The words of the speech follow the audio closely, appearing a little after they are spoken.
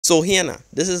So here now,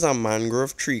 this is a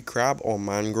mangrove tree crab or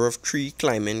mangrove tree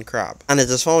climbing crab, and it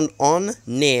is found on,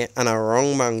 near, and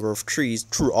around mangrove trees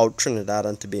throughout Trinidad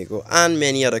and Tobago and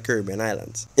many other Caribbean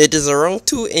islands. It is around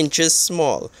 2 inches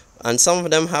small, and some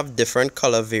of them have different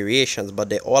color variations, but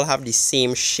they all have the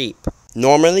same shape.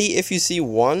 Normally, if you see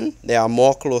one, they are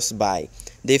more close by.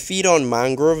 They feed on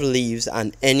mangrove leaves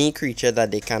and any creature that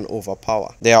they can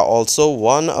overpower. They are also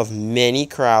one of many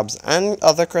crabs and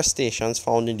other crustaceans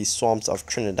found in the swamps of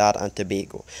Trinidad and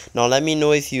Tobago. Now let me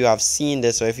know if you have seen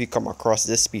this or if you come across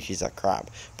this species of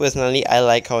crab. Personally, I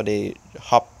like how they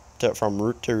hop from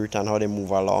root to root and how they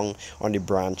move along on the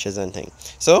branches and things.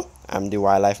 So, I'm the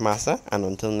Wildlife Master, and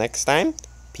until next time,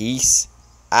 peace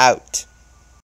out.